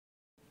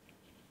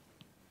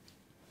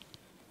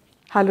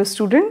Hello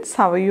students,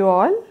 how are you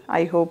all?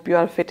 I hope you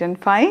are fit and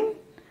fine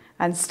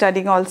and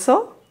studying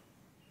also.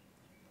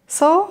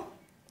 So,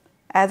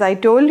 as I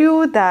told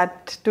you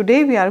that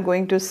today we are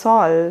going to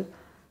solve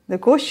the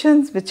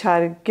questions which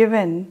are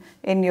given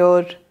in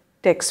your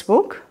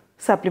textbook,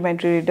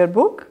 supplementary reader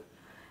book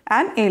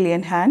and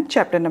Alien Hand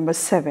chapter number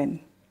 7.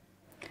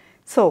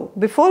 So,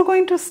 before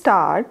going to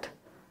start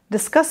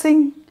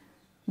discussing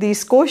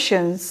these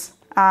questions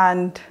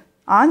and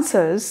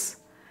answers,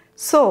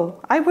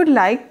 so I would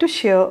like to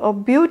share a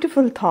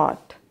beautiful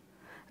thought,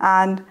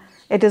 and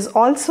it is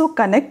also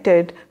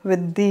connected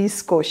with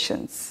these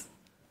questions.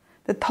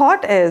 The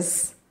thought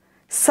is,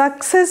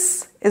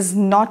 success is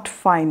not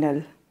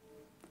final.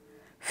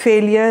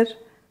 Failure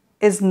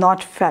is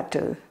not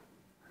fatal.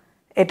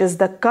 It is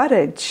the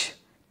courage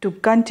to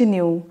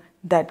continue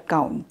that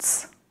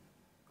counts.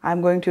 I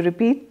am going to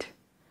repeat.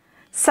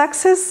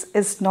 Success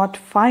is not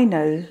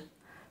final.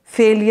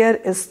 Failure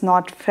is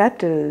not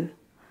fatal.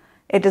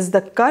 It is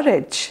the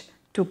courage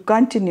to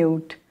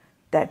continue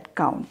that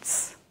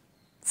counts.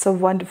 It's a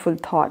wonderful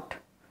thought.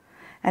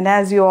 And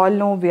as you all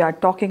know, we are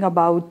talking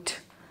about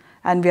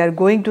and we are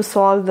going to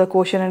solve the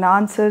question and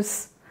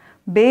answers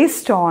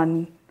based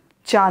on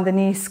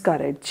Chandani's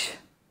courage.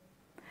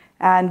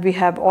 And we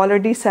have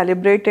already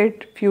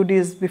celebrated few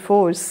days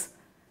before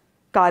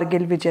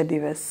Kargil Vijay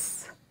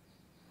Divas.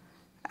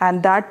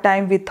 And that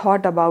time we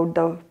thought about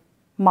the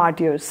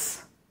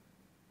martyrs.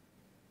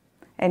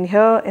 And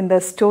here in the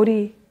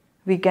story,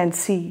 we can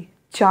see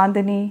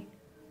Chandani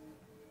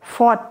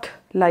fought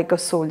like a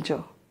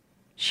soldier.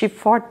 She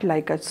fought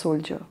like a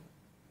soldier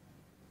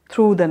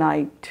through the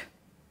night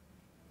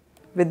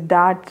with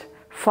that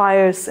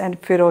fierce and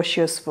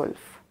ferocious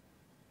wolf.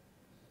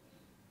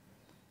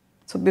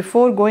 So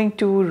before going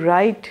to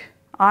write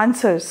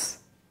answers,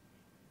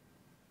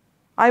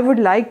 I would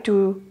like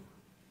to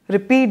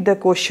repeat the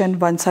question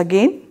once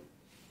again.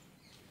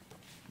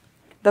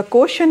 The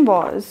question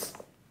was,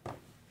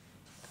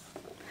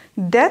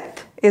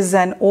 death is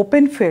an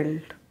open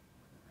field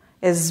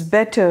is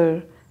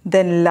better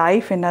than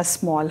life in a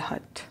small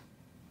hut.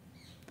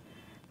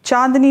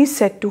 Chandani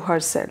said to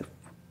herself,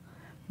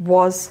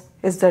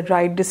 is the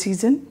right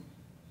decision?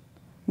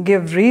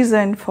 Give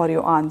reason for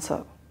your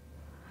answer.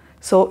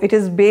 So it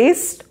is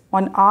based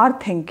on our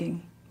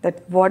thinking,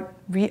 that what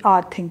we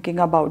are thinking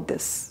about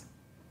this.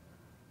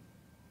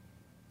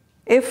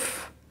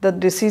 If the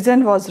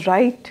decision was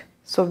right,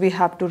 so we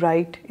have to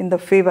write in the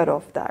favor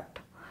of that.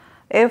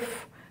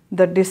 If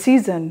the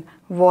decision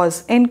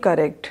was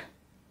incorrect,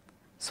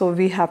 so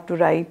we have to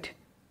write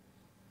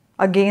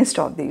against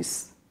of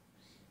these.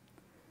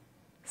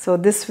 So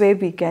this way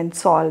we can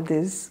solve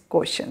these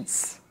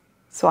questions.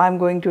 So I'm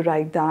going to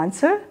write the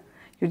answer,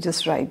 you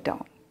just write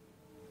down.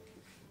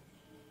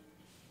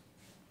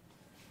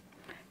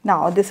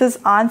 Now this is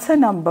answer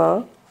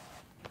number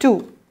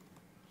 2.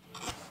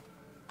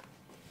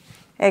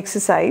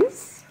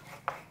 Exercise.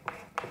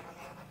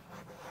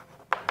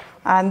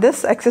 And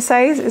this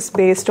exercise is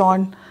based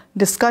on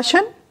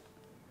discussion,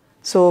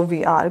 so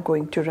we are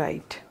going to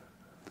write.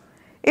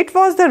 It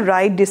was the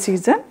right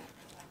decision.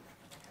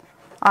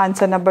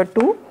 Answer number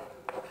 2.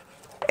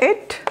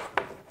 It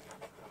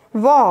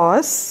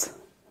was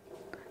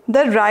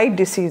the right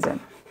decision.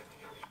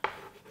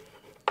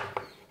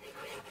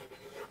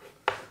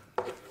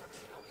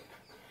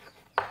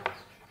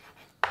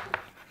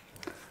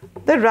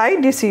 The right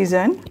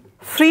decision.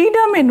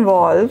 Freedom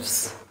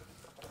involves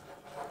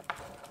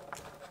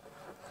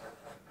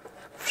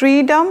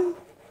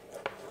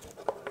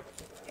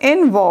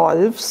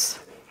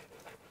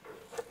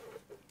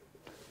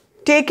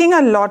taking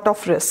a lot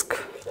of risk.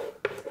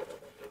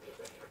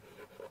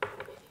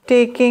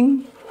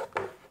 Taking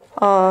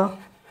a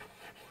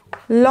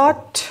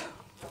lot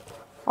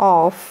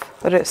of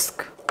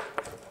risk.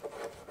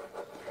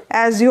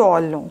 As you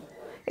all know,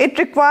 it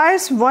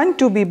requires one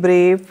to be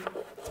brave.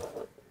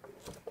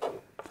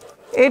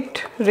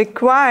 It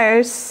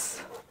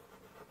requires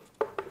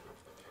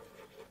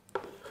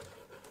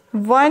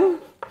one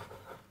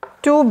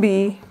to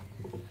be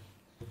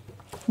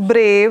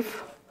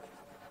brave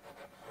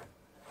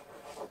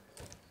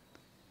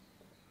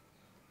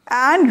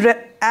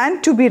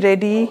and to be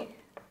ready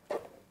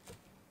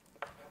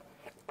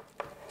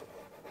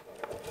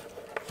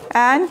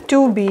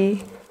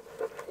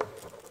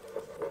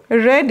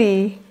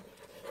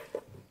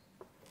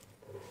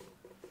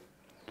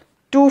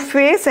to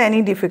face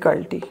any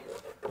difficulty.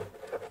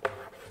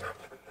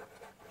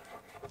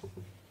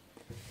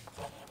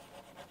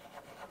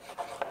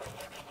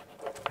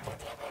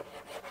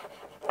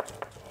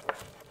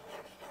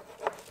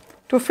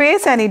 To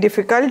face any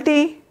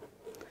difficulty,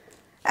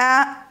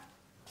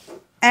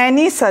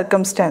 any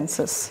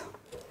circumstances.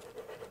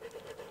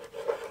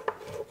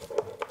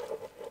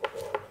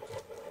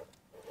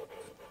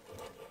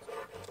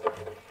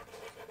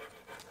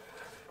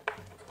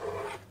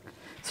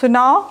 So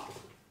now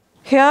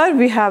here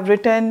we have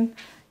written,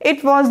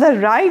 it was the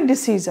right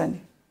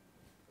decision.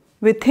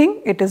 We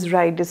think it is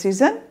right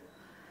decision.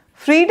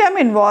 Freedom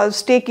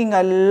involves taking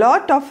a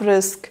lot of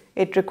risk.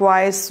 It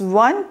requires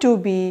one to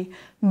be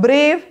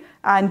brave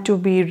and to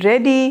be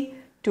ready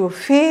to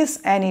face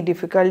any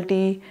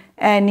difficulty,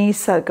 any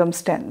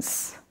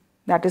circumstance.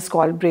 That is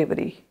called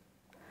bravery.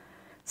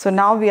 So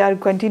now we are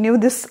continue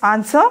this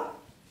answer.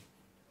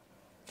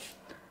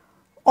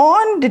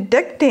 On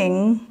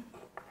detecting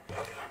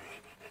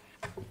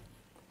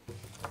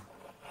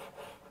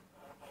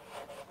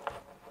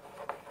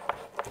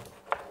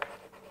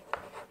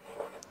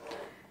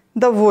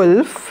the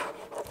wolf,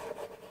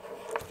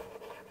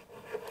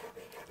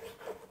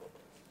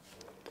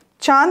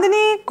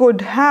 Chandni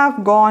could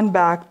have gone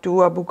back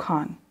to Abu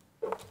Khan.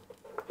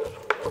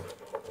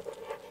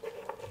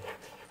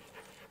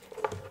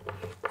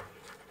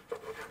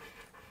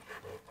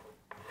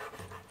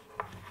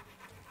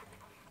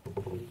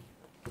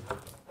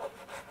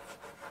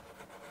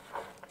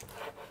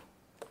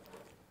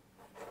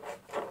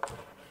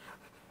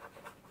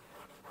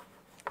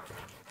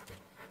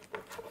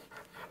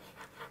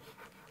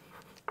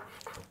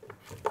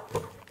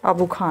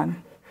 Abu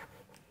Khan.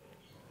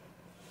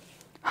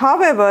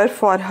 However,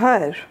 for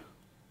her,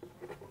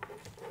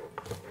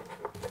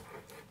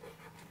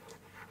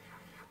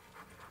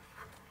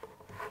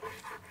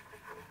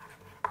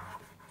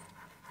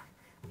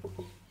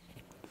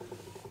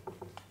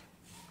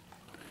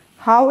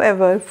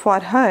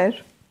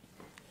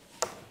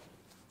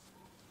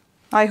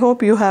 I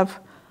hope you have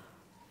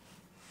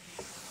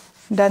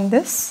done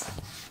this.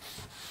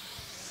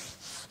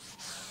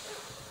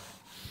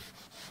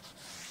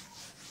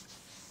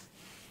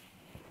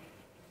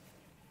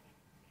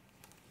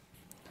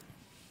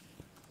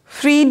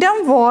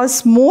 Freedom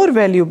was more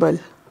valuable.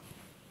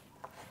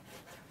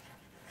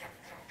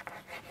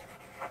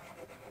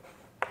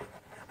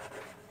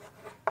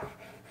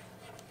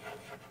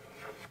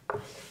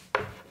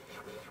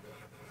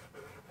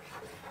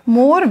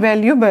 More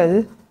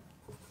valuable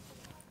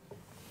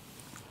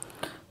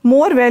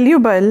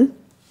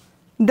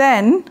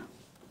than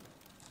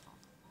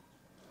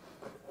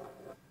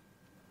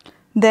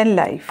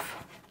life.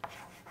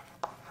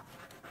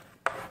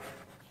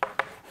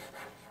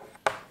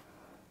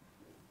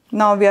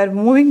 Now we are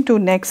moving to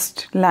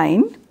next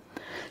line.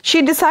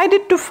 She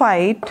decided to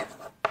fight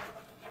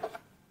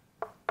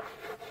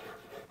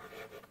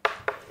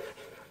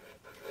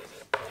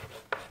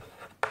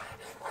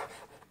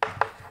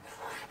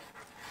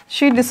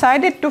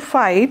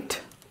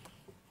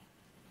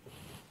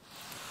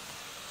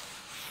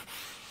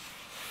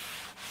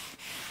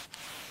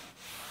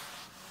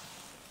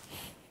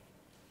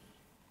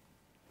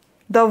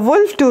the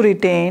wolf to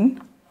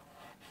retain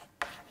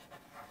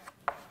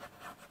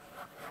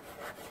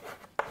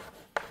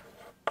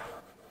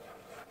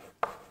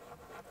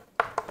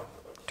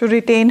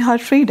her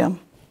freedom.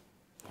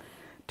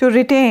 To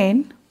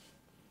retain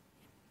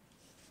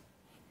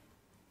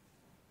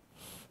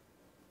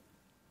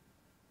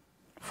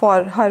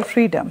for her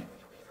freedom.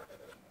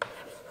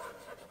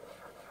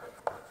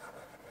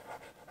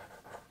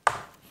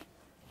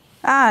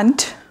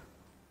 And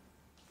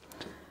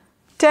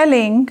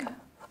telling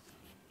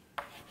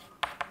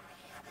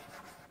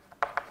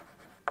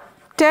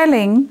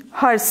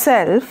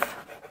herself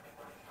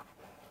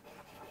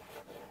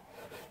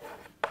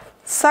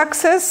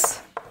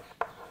success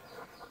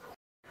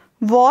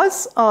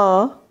was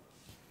a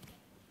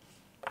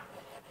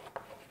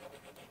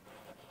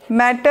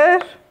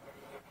matter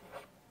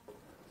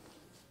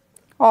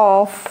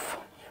of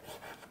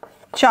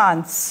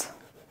chance.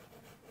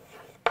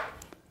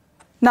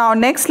 Now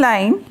next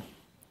line,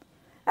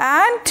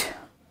 and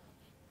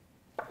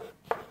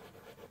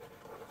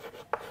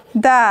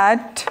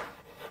that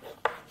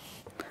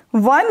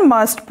one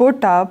must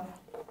put up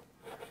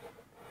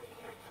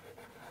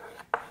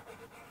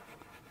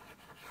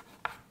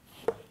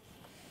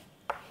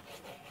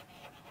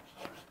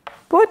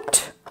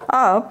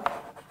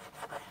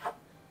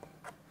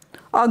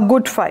a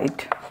good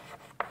fight.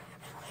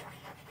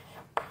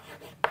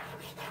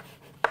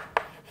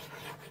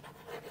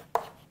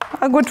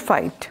 A good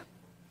fight.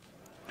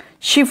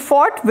 She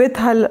fought with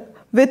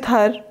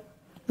her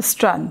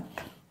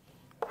strength.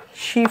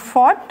 She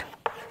fought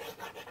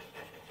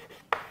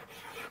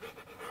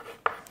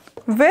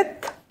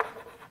with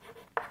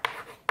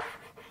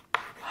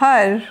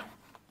her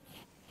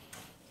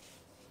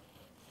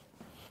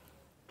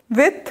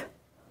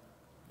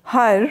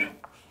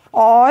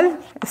all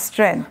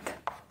strength.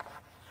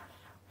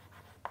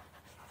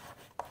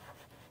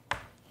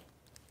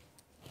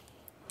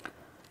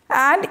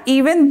 And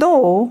even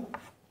though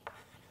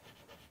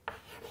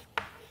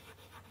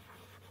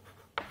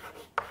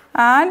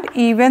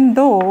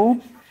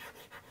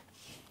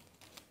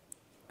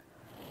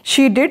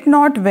she did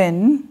not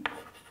win,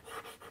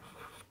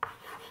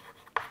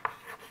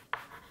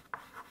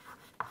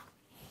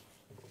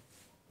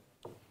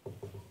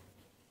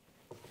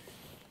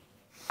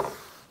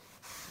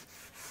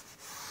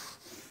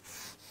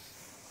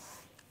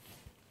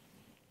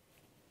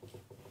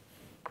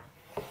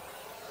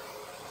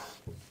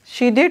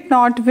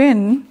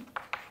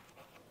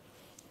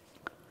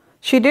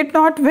 she did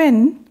not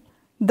win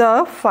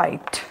the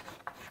fight.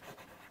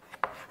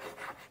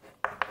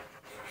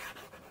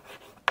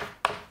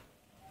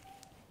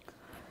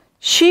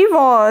 She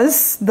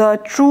was the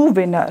true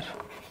winner.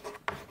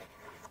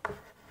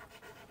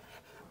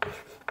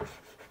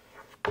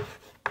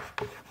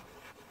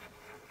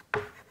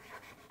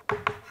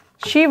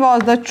 She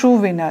was the true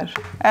winner,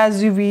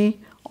 as we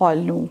all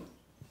know.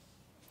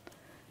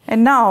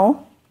 And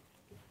now,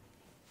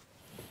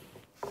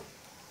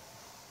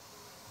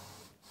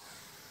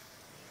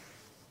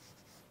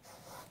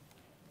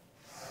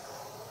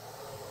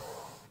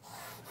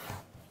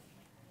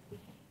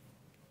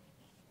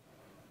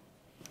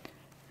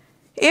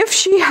 if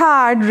she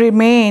had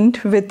remained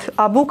with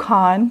Abu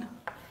Khan,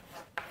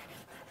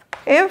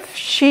 if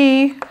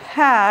she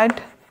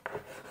had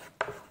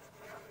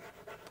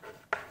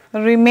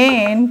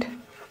remained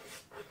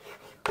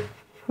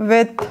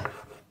with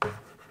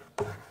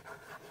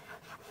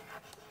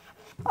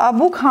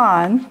Abu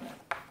Khan,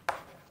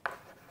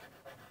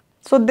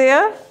 so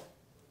there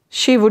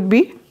she would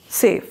be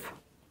safe.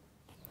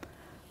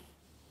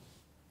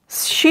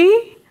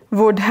 She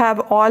would have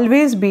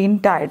always been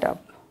tied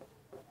up.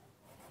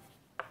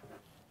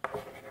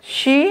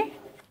 She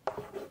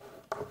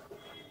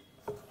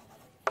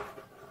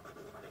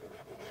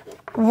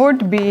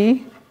would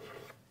be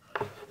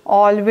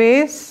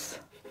always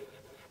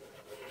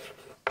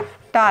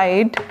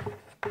tied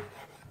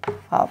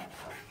up.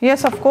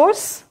 Yes, of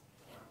course,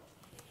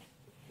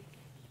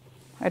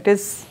 it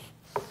is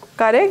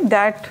correct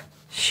that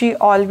she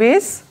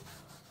always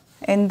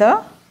in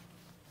the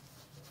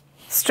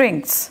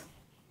strings.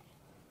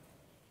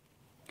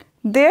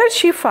 There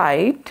she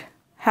might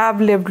have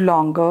lived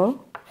longer.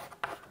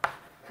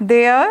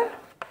 There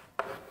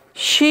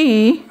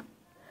she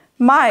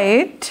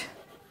might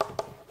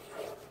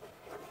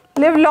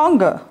live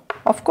longer,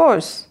 of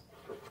course,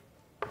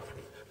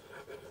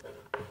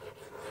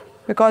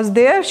 because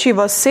there she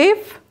was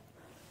safe,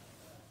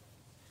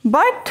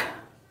 but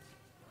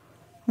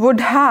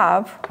would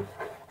have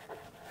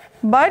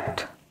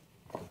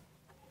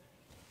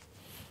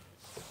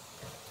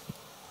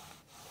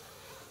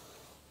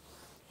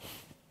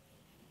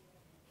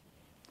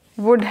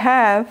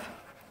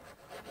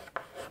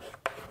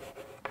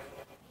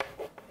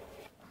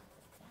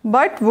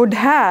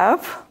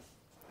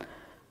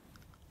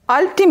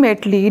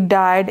ultimately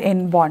died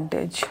in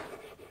bondage.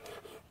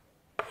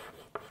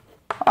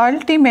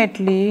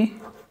 Ultimately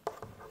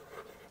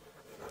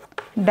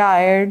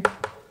died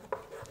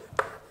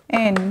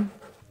in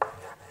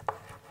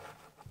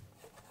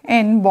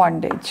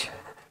bondage.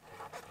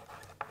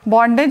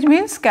 Bondage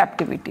means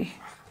captivity.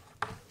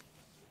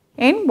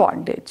 In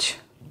bondage.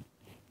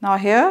 Now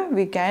here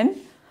we can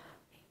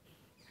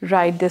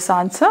write this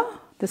answer.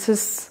 This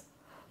is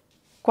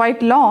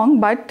quite long,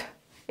 but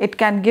it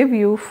can give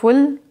you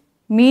full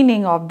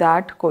meaning of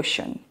that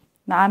question.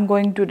 Now I am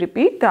going to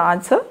repeat the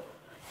answer.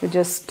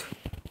 It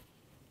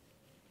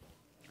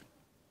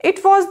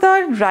was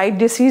the right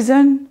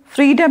decision.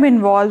 Freedom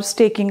involves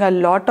taking a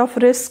lot of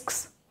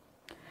risks.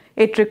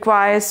 It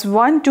requires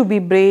one to be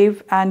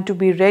brave and to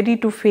be ready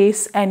to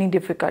face any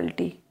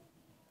difficulty,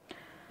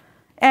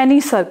 any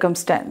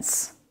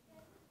circumstance.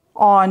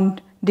 On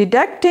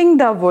detecting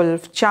the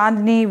wolf,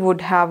 Chandni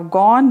would have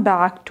gone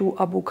back to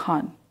Abu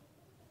Khan.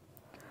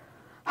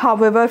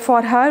 However,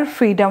 for her,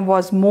 freedom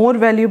was more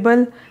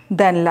valuable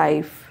than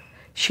life.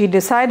 She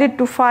decided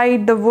to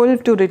fight the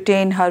wolf to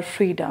retain her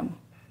freedom,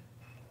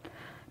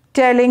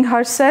 telling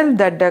herself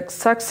that the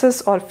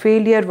success or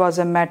failure was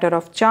a matter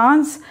of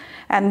chance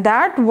and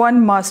that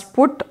one must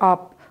put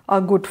up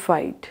a good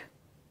fight.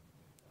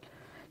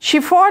 She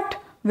fought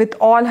with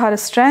all her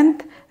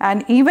strength,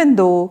 and even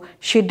though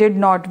she did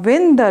not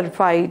win the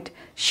fight,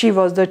 she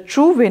was the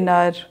true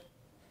winner.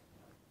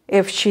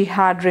 If she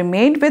had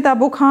remained with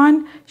Abu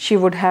Khan, she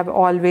would have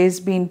always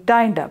been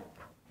tied up.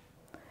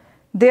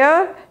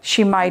 There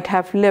she might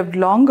have lived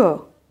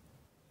longer,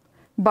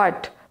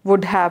 but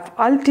would have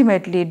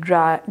ultimately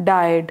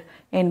died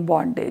in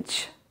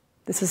bondage.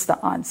 This is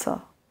the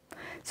answer.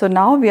 So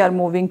now we are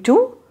moving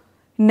to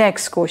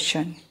next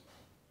question.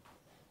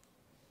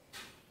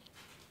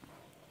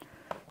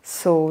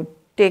 So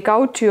take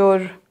out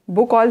your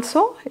book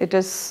also.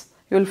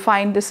 You'll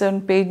find this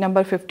on page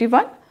number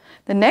 51.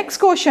 The next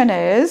question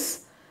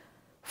is,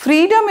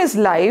 freedom is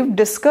life.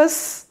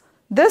 Discuss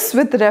this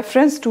with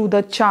reference to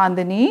the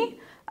Chandni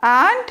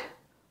and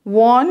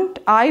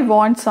I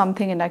want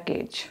something in a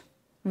cage.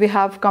 We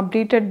have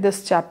completed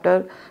this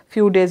chapter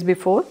few days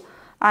before,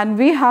 and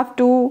we have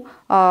to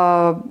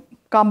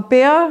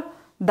compare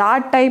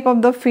that type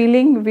of the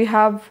feeling we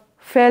have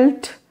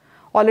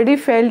already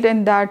felt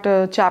in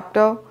that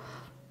chapter.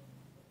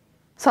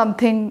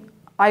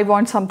 I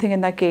want something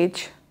in the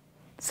cage.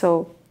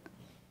 So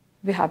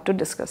we have to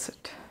discuss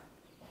it.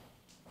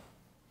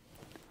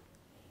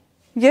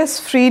 Yes,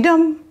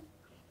 freedom,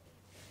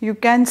 you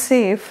can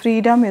say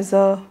freedom is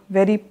a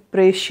very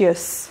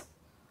precious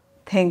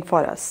thing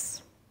for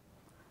us.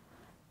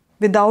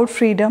 Without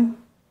freedom,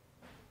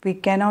 we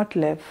cannot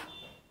live.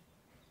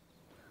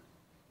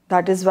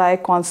 That is why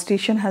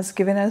Constitution has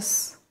given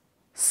us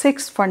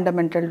 6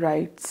 fundamental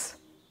rights.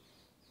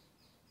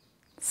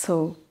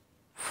 So,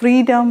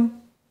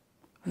 freedom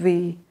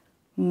we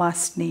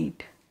must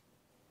need.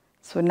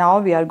 So now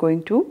we are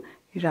going to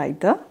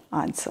write the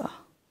answer.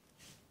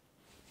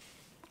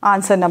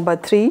 Answer number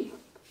 3.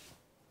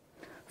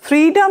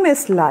 Freedom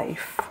is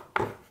life.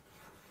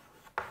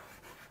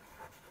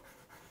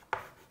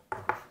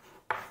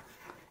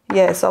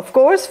 Yes, of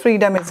course,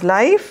 freedom is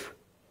life.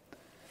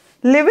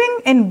 Living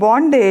in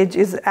bondage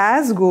is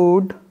as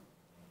good.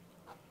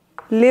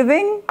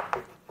 Living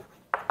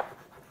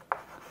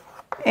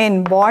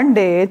in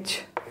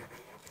bondage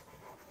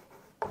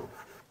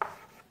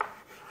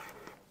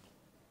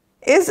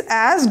is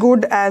as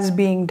good as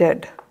being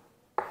dead.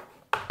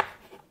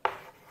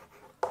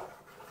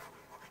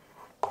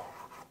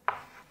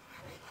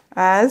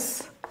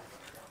 As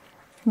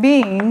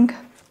being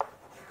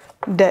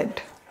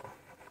dead.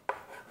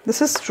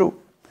 This is true.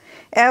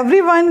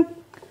 Everyone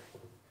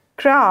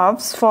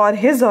craves for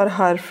his or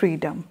her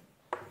freedom.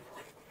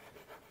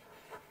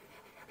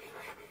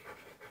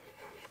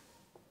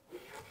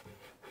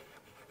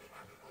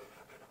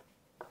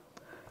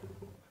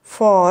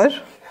 For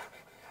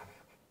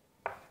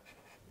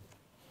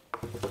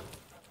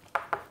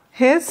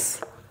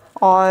his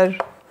or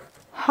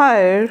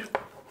her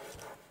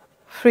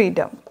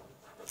freedom.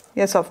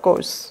 Yes, of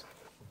course.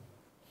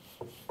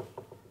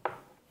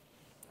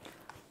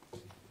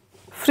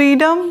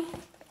 Freedom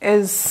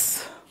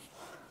is,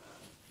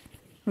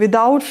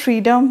 without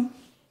freedom,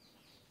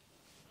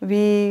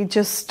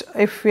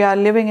 if we are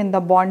living in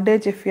the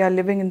bondage, if we are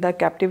living in the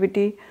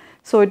captivity,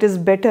 so it is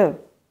better.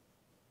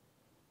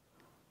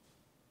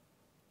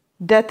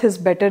 Death is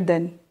better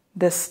than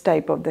this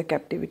type of the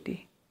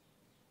captivity.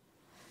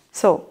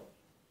 So,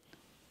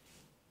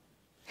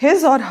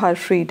 his or her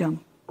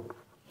freedom.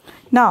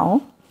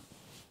 Now,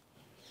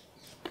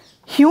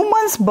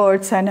 humans,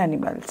 birds and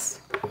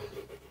animals.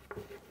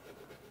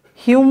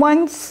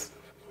 Humans,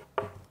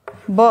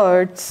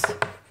 birds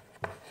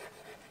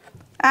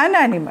and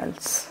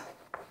animals.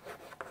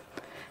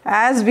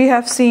 As we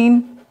have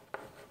seen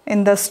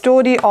in the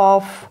story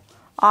of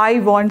I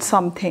Want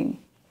Something.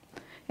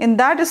 In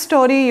that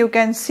story you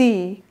can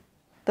see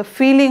the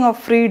feeling of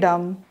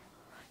freedom.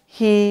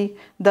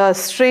 The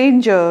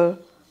stranger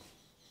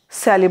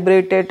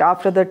celebrated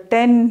after the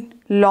 10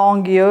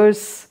 long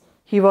years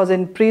he was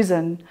in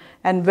prison,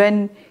 and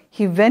when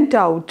he went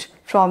out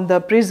from the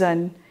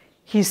prison,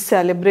 he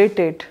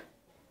celebrated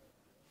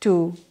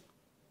to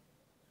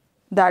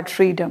that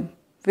freedom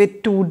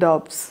with 2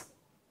 doves.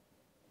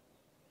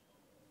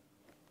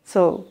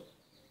 So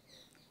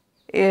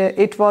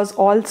it was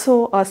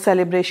also a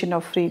celebration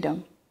of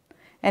freedom.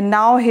 And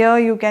now here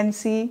you can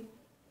see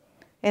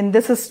in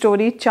this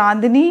story,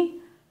 Chandni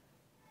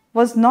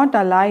was not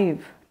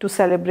alive to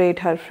celebrate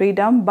her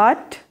freedom,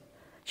 but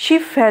she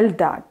felt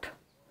that.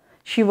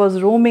 She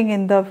was roaming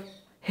in the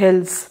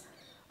hills,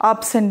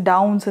 ups and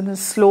downs and the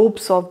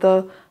slopes of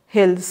the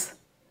hills.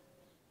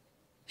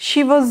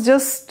 She was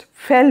just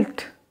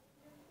felt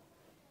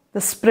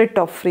the spirit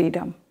of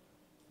freedom.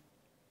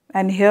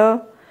 And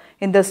here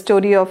in the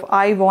story of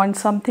I Want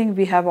Something,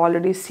 we have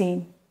already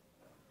seen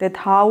that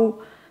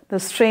how the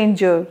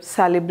stranger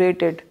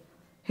celebrated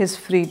his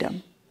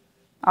freedom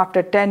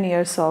after 10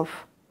 years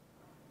of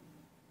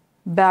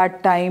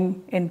bad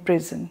time in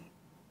prison.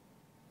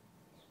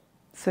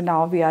 So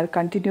now we are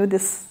continue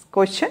this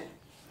question.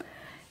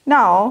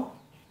 Now,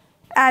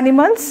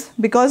 animals,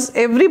 because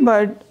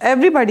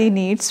everybody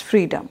needs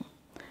freedom.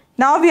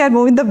 Now we are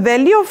moving. The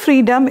value of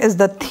freedom is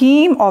the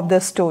theme of the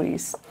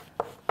stories.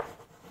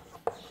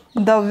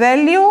 The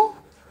value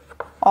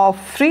of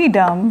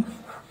freedom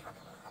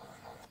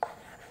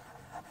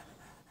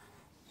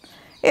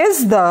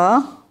is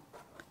the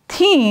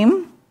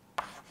theme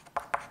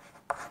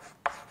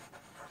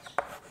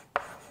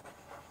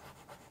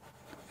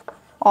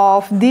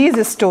of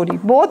these stories,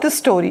 both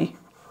story,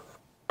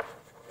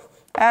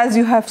 as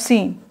you have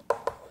seen.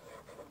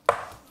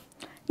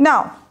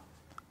 Now,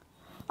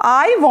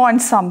 I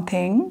want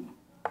something.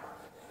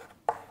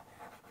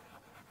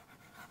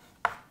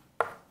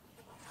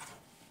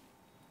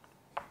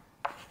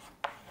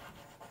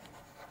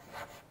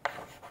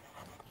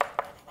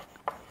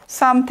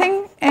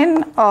 Something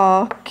in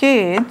a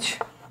cage.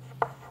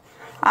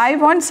 I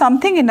want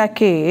something in a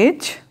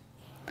cage.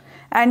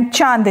 And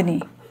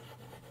Chandni.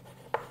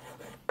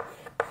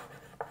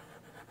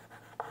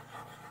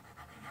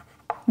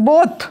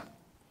 Both.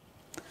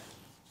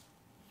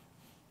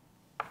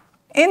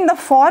 In the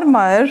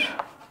former,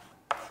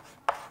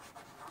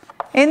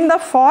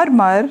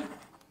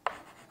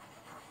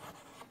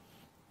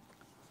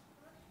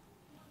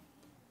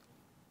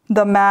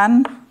 the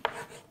man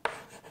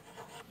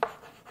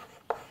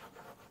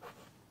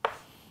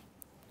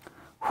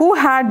who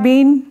had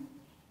been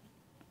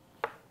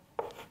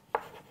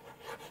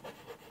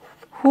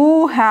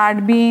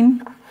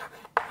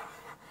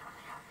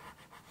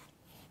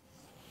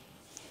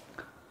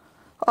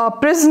a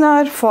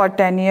prisoner for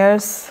 10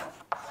 years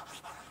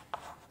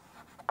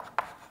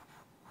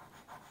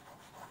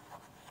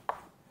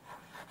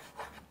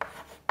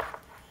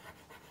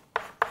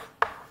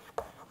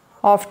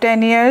of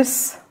 10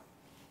 years.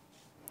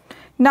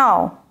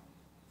 Now,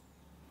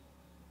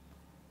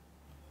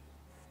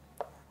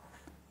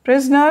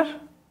 prisoner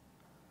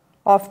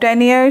of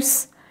 10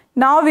 years.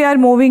 Now we are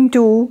moving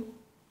to,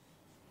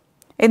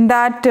 in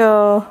that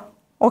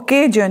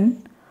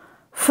occasion,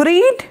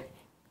 freed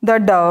the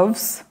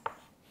doves.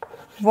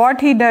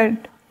 What he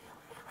did?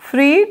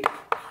 Freed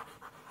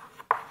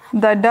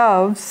the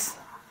doves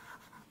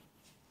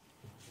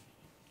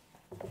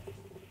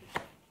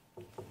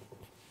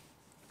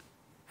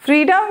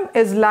Freedom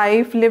is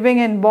life. Living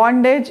in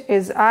bondage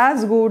is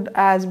as good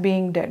as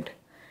being dead.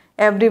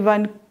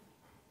 Everyone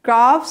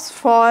craves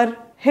for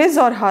his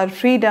or her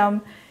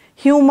freedom.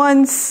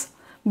 Humans,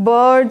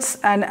 birds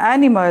and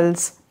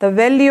animals. The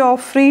value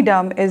of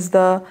freedom is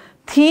the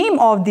theme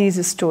of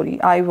this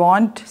story. I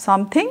want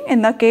something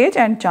in the cage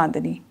and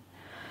Chandani.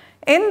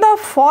 In the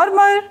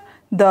former,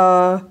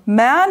 the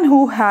man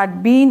who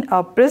had been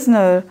a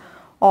prisoner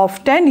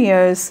of 10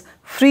 years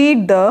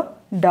freed the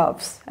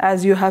doves,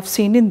 as you have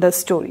seen in the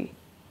story.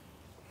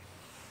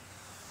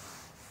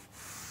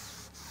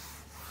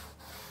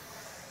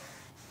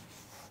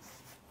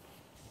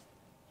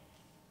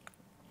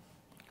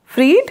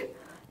 Freed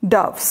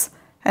doves.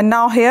 And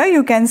now here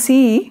you can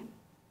see,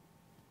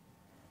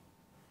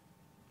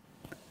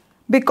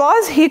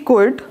 because he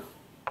could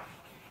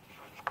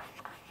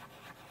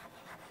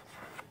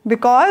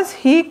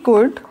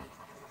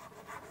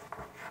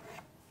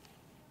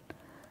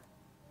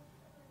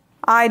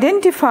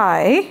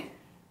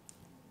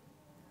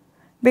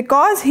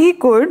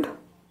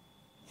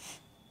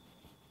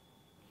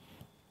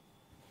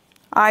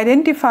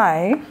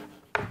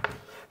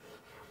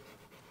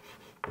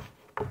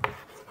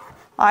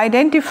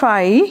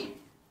identify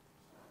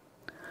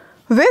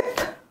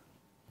with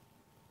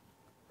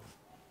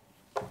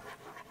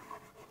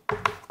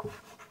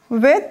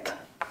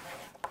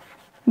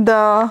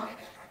the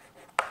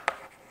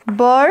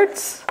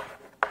birds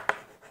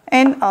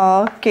in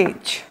a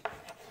cage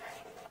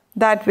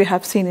that we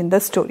have seen in the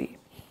story,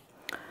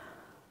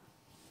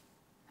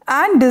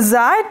 and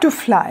desire to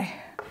fly.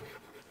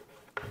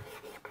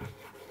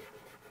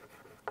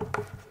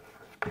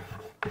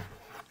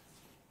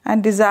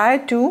 And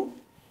desire to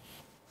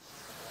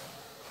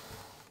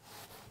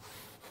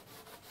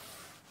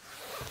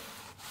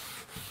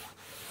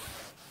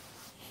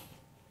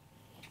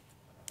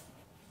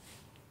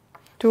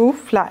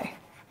fly.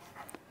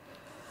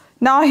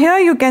 Now here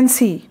you can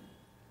see,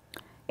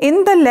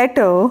 in the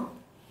letter,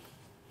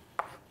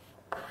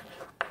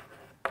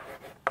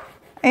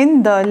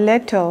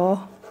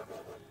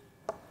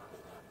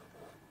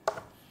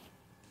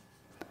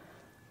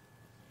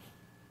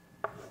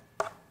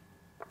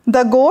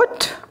 the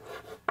goats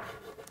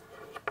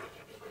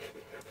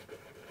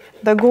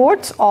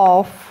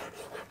of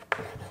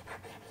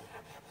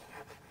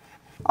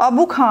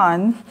Abu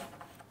Khan,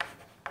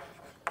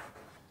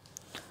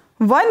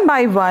 one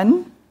by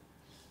one,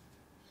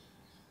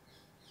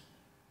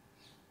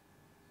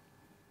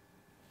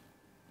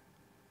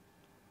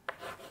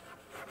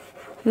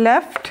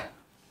 left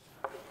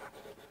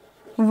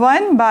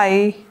one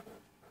by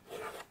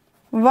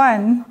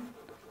one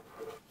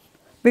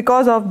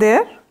because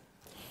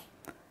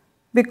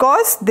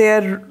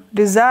their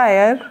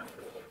desire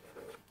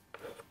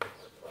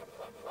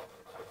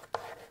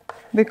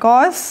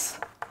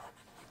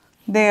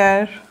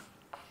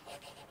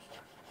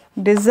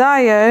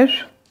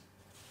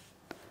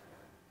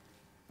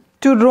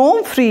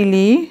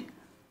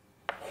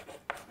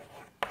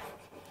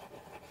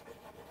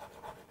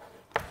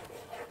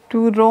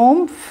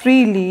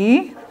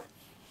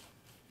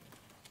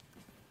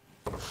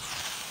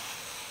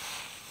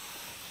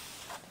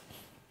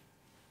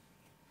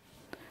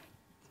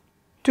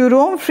to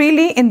roam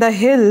freely in the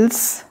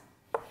hills,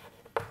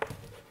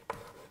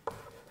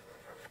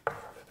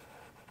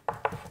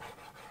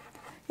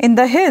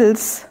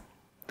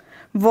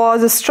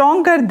 was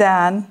stronger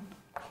than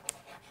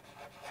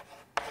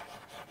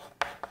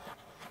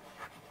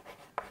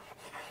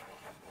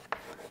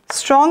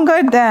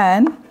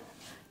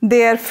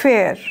their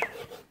fear.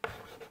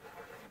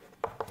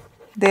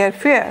 Their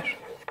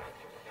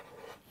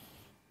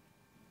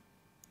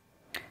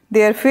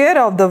fear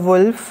of the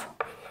wolf,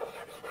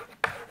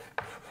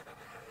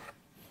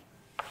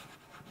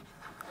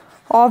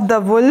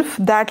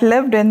 that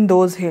lived in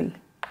those hills.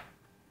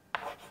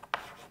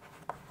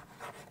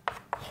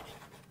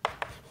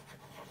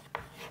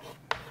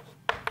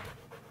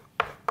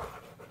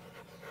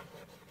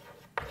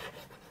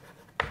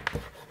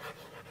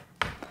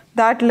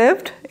 That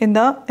lived in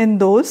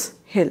those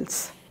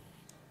hills.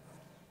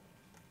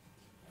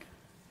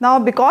 Now,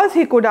 because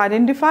he could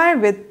identify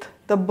with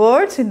the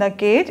birds in the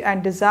cage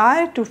and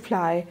desire to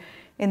fly,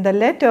 in the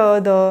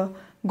letter, the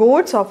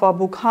goats of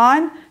Abu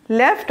Khan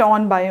left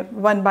on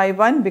one by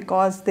one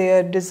because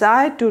their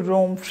desire to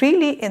roam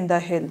freely in the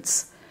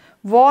hills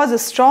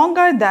was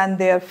stronger than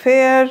their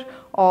fear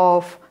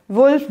of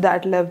wolf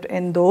that lived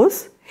in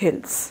those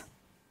hills.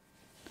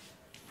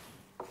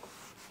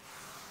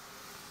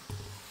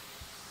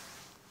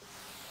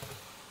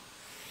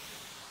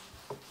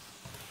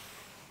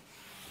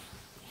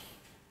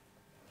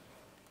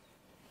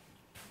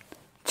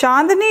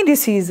 Chandani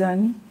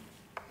decision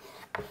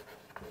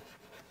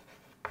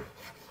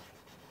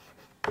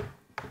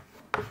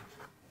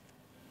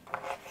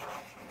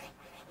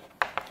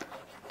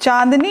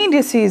Chandni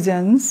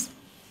decisions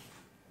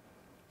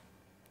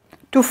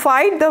to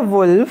fight the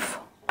wolf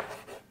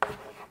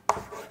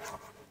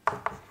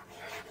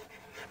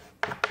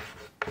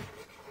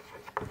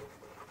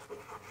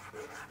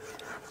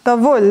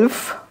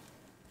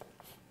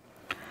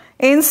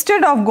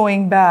instead of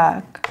going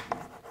back,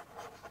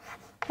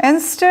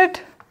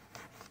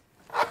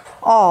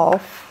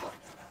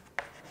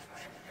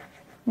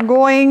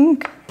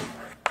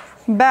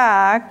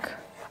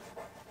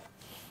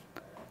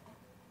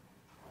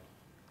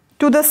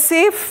 to the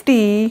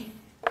safety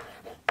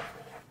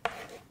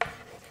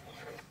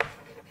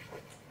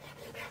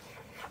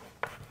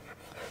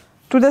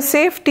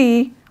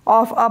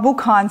of Abu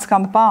Khan's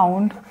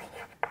compound,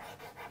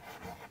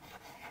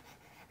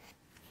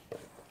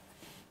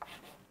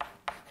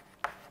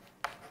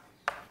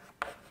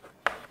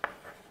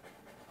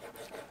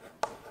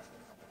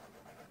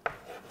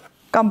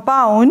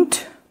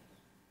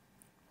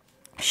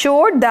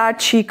 showed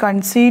that she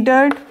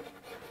considered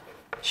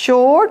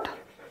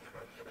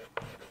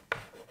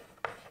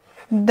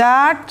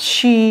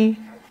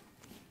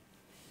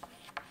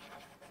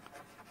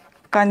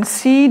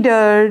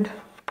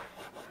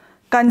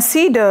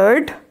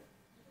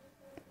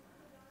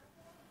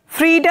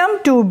freedom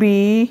to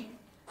be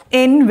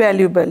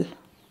invaluable.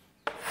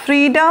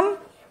 Freedom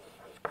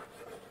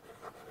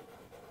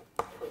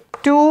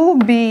to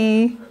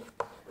be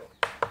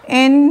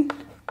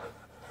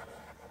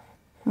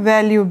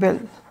invaluable.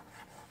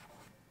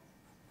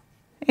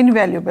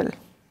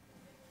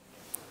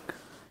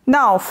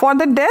 Now, for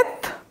the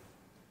death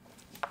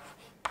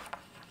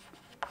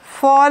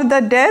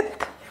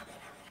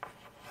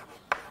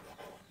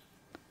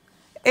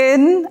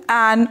in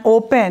an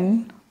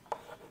open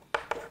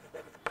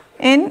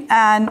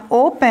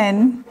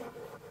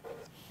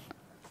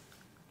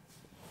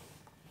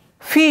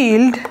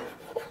field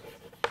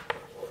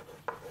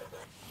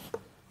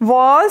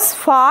was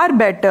far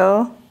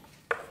better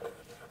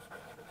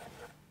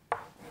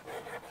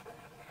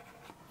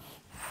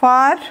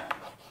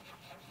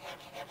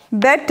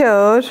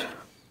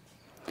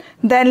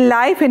than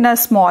life in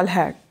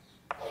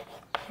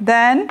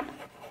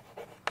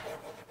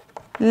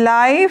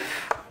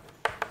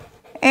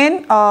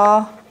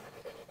a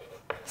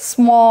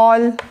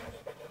small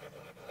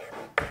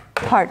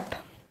hut.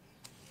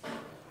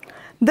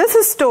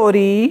 This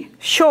story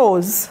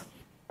shows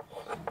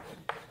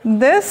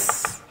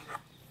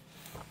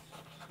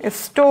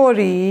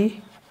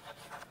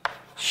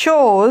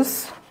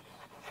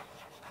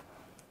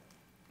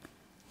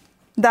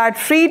that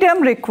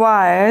freedom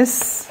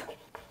requires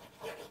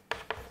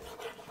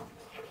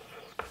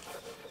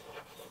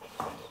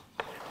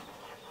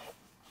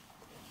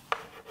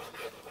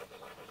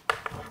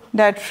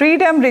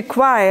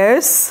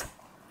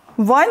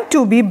one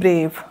to be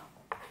brave.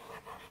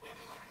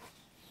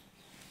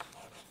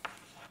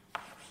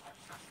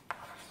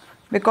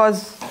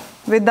 Because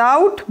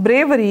without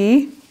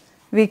bravery,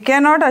 we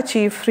cannot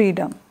achieve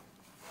freedom,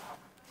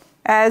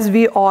 as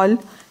we all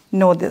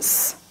know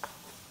this.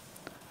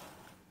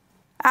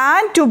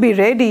 And to be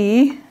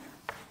ready,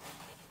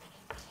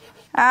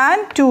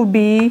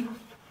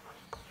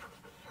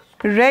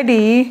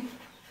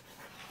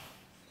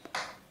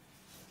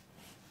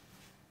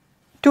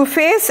 to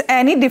face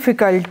any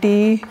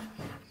difficulty,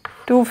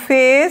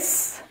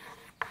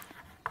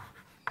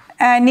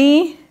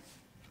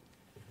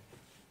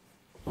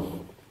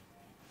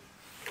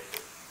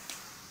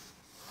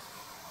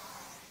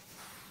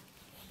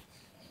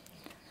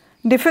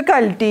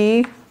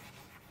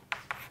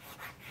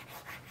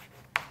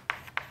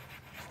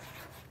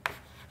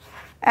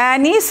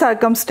 any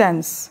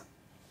circumstance,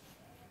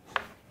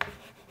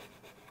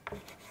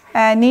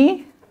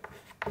 any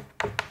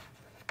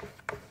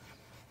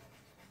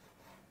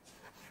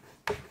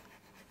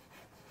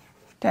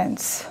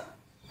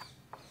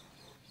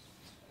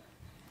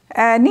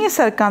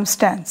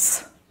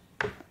circumstance,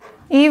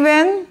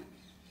 even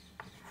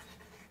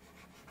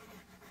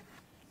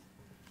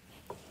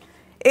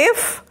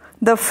if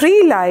the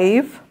free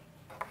life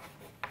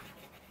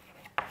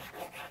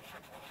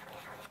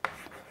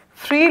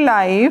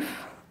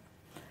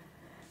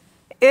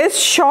is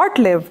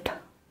short-lived.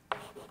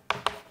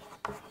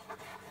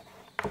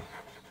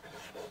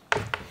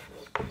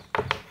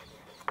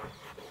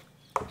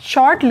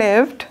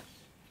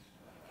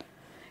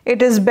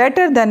 It is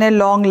better than a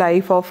long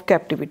life of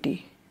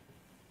captivity.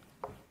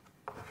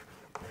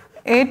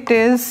 It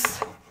is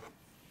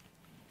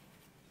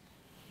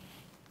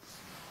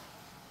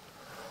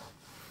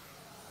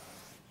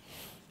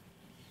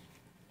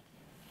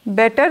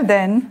better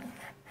than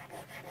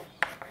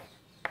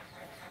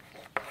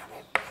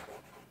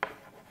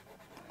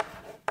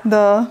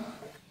the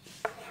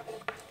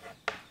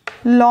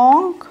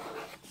long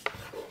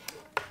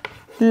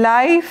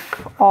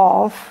life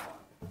of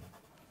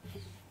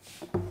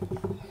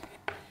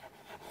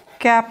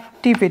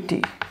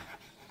captivity.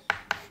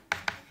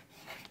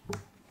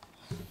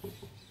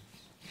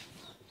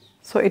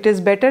 So it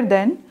is better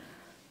than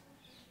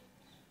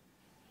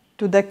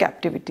to the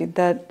captivity.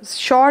 The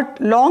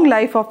long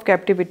life of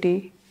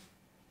captivity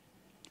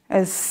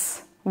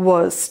is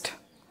worst,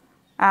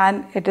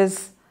 and it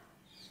is,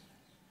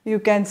 you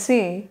can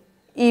see,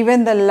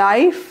 even the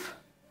life,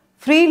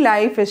 free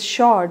life is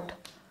short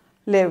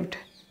lived.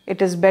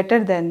 It is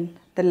better than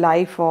the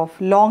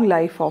long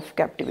life of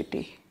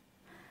captivity.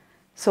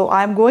 So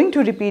I am going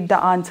to repeat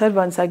the answer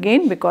once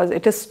again because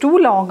it is too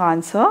long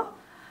answer,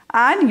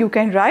 and you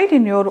can write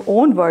in your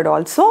own word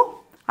also.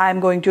 I am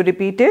going to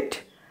repeat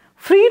it.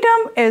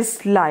 Freedom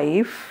is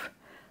life.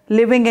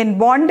 Living in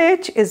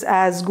bondage is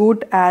as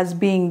good as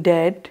being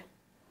dead.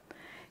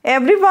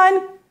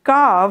 Everyone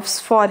carves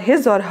for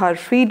his or her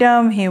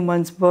freedom,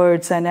 humans,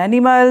 birds and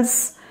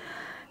animals.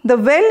 The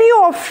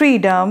value of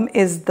freedom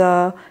is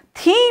the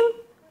theme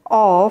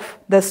of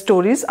the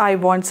stories I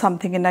Want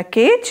Something in a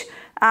Cage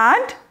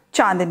and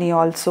Chandni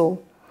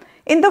also.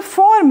 In the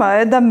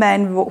former, the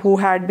man who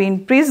had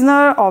been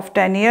prisoner of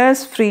 10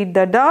 years freed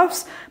the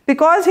doves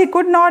because he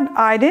could not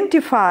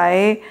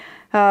identify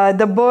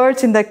the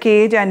birds in the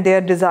cage and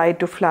their desire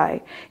to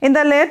fly. In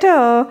the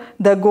latter,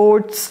 the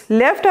goats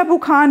left Abu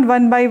Khan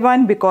one by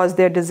one because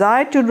their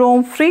desire to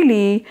roam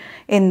freely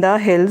in the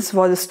hills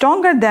was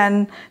stronger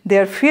than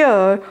their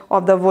fear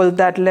of the wolf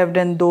that lived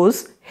in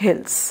those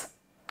hills.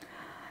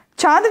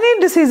 Chandni's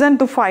decision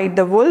to fight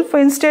the wolf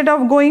instead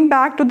of going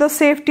back to the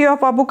safety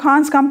of Abu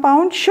Khan's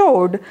compound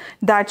showed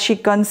that she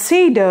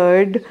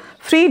considered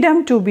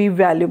freedom to be a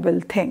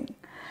valuable thing.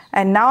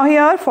 And now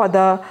here for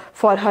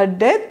her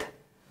death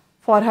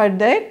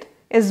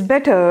is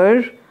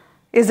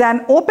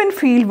an open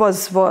field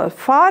was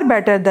far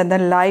better than the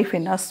life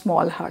in a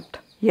small hut.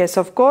 Yes,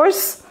 of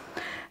course,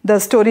 the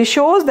story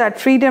shows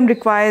that freedom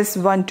requires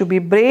one to be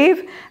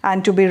brave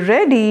and to be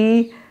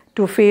ready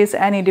to face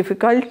any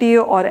difficulty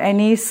or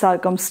any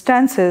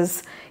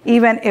circumstances,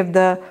 even if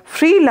the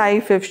free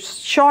life is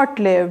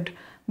short-lived,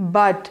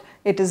 but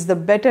it is the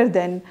better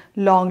than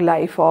long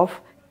life of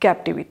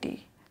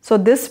captivity. So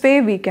this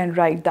way we can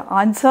write the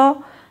answer.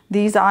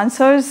 These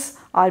answers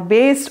are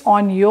based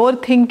on your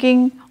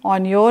thinking,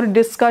 on your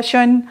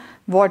discussion,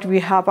 what we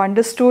have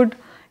understood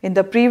in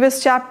the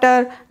previous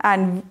chapter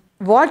and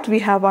what we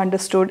have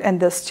understood in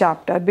this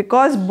chapter,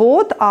 because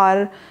both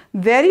are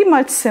very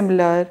much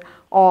similar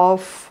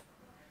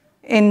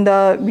in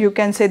the, you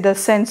can say, the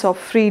sense of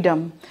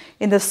freedom,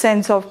 in the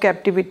sense of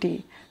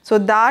captivity. So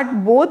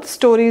that both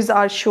stories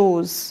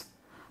shows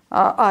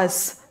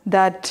us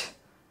that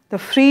the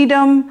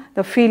freedom,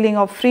 the feeling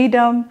of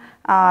freedom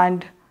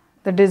and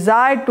the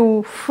desire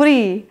to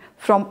free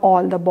from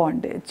all the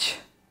bondage.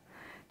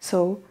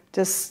 So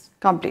just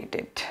complete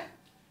it.